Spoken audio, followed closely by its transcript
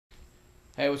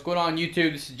Hey, what's going on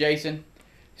YouTube? This is Jason.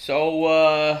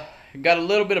 So, got a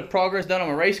little bit of progress done on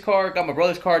my race car. Got my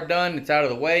brother's car done. It's out of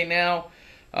the way now.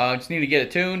 Just need to get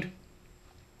it tuned.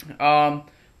 But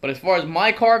as far as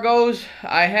my car goes,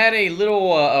 I had a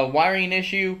little wiring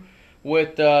issue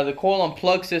with the coil and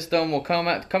plug system. We'll come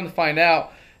to find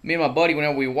out, me and my buddy,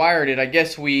 whenever we wired it, I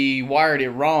guess we wired it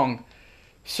wrong.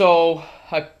 So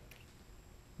I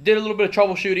did a little bit of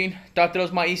troubleshooting. Thought that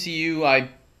was my ECU. I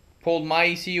pulled my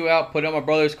ECU out, put it on my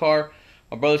brother's car.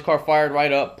 My brother's car fired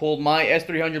right up. Pulled my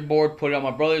S300 board, put it on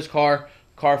my brother's car.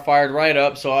 Car fired right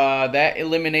up. So that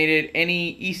eliminated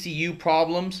any ECU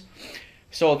problems.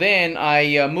 So then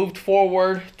I moved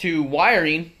forward to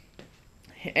wiring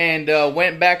and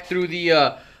went back through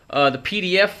the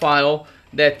PDF file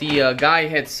that the guy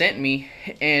had sent me,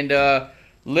 and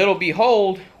little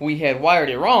behold, we had wired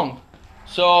it wrong.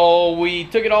 So we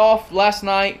took it off last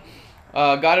night,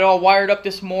 got it all wired up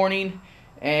this morning,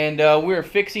 and we're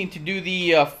fixing to do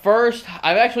the first.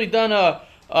 I've actually done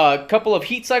a couple of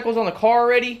heat cycles on the car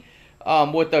already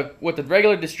with the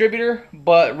regular distributor,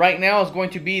 but right now is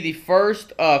going to be the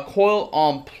first coil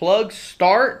on plug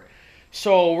start.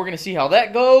 So we're gonna see how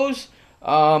that goes.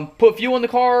 Put fuel in the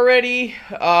car already.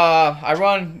 I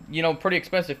run, pretty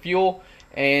expensive fuel,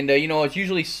 and it's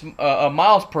usually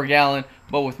miles per gallon,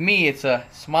 but with me it's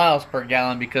smiles per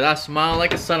gallon because I smile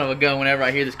like a son of a gun whenever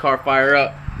I hear this car fire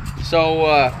up. So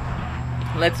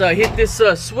let's hit this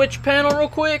switch panel real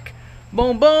quick.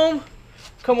 Boom, boom.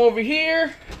 Come over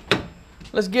here.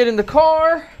 Let's get in the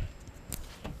car.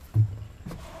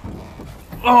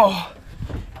 Oh,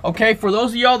 okay. For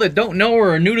those of y'all that don't know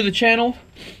or are new to the channel,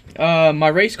 my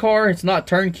race car, it's not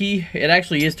turnkey. It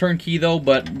actually is turnkey though,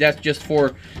 but that's just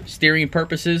for steering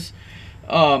purposes.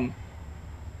 It's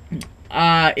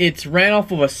ran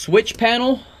off of a switch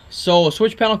panel. So a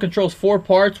switch panel controls 4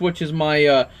 parts, which is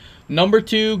my number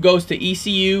 2 goes to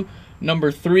ECU, number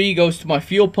 3 goes to my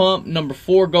fuel pump, number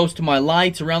 4 goes to my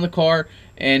lights around the car,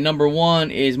 and number 1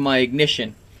 is my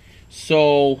ignition.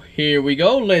 So here we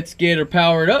go. Let's get her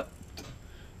powered up.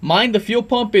 Mind the fuel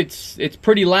pump. It's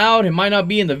pretty loud. It might not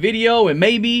be in the video. It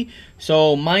may be.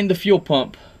 So mind the fuel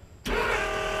pump.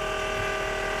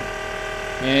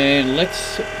 And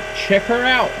let's check her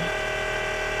out.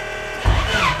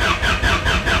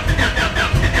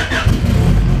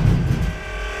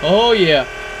 Oh yeah.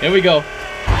 Here we go.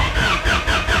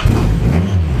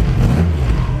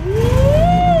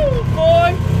 Woo,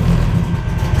 boy.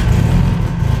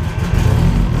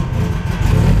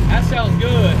 That sounds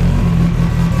good.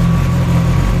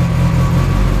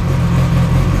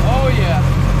 Oh yeah.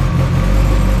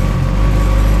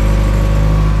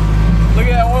 Look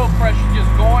at that oil pressure just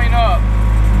going up.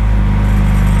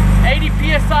 80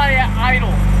 psi at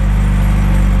idle.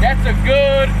 That's a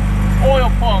good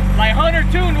oil pump. Like Hunter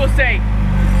Tune will say,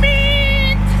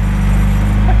 meat.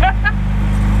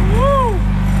 Woo.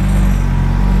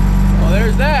 Well,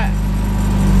 there's that.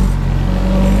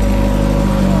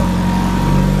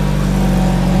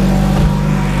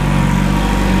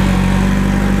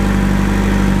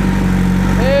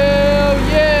 Hell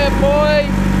yeah, boy.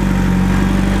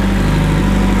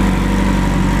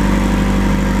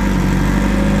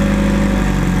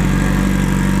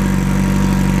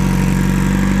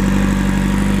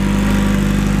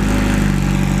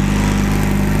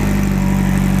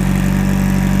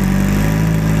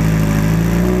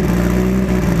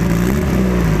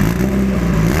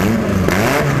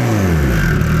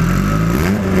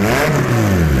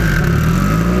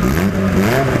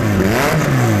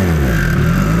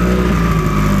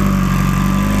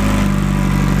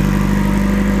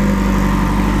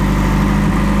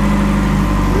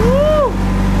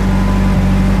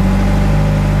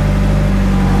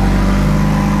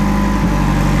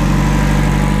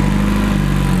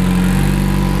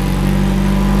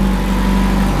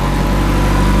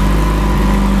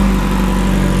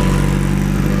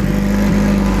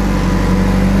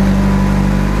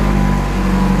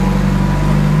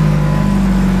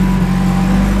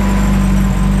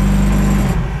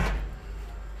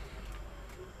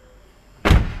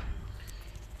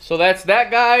 So that's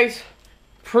that, guys.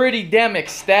 Pretty damn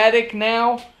ecstatic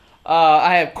now.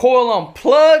 I have coil on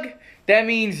plug. That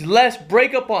means less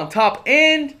breakup on top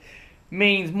end.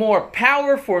 Means more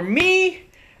power for me.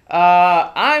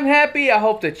 I'm happy. I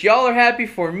hope that y'all are happy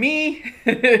for me.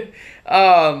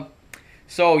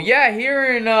 So yeah,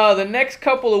 here in the next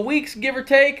couple of weeks, give or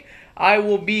take, I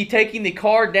will be taking the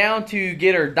car down to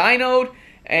get her dynoed.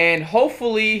 And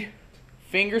hopefully,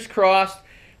 fingers crossed,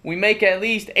 we make at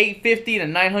least 850 to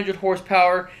 900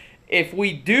 horsepower. If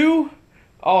we do,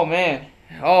 oh man,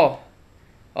 oh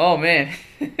man,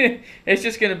 it's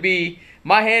just gonna be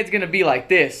my head's gonna be like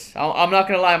this. I'm not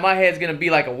gonna lie, my head's gonna be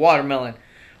like a watermelon.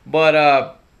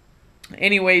 But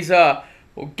anyways,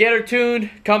 we'll get her tuned,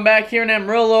 come back here in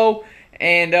Amarillo,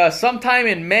 and sometime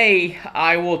in May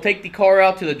I will take the car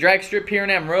out to the drag strip here in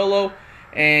Amarillo,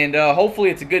 and hopefully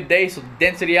it's a good day, so the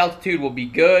density altitude will be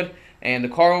good and the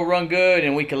car will run good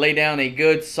and we can lay down a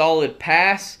good solid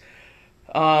pass.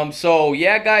 So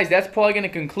yeah guys, that's probably going to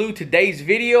conclude today's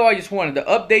video. I just wanted to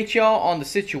update y'all on the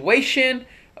situation.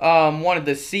 Wanted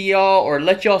to see y'all, or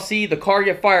let y'all see the car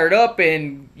get fired up,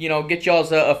 and you know, get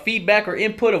y'all's a feedback or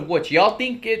input of what y'all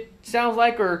think it sounds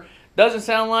like or doesn't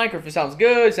sound like, or if it sounds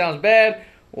good, sounds bad,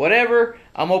 whatever.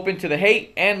 I'm open to the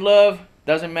hate and love,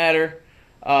 doesn't matter.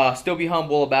 Still be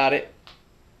humble about it.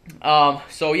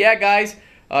 So yeah guys,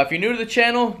 if you're new to the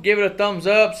channel, give it a thumbs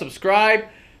up, subscribe,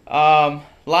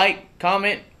 like,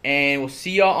 comment, and we'll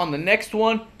see y'all on the next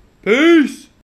one. Peace.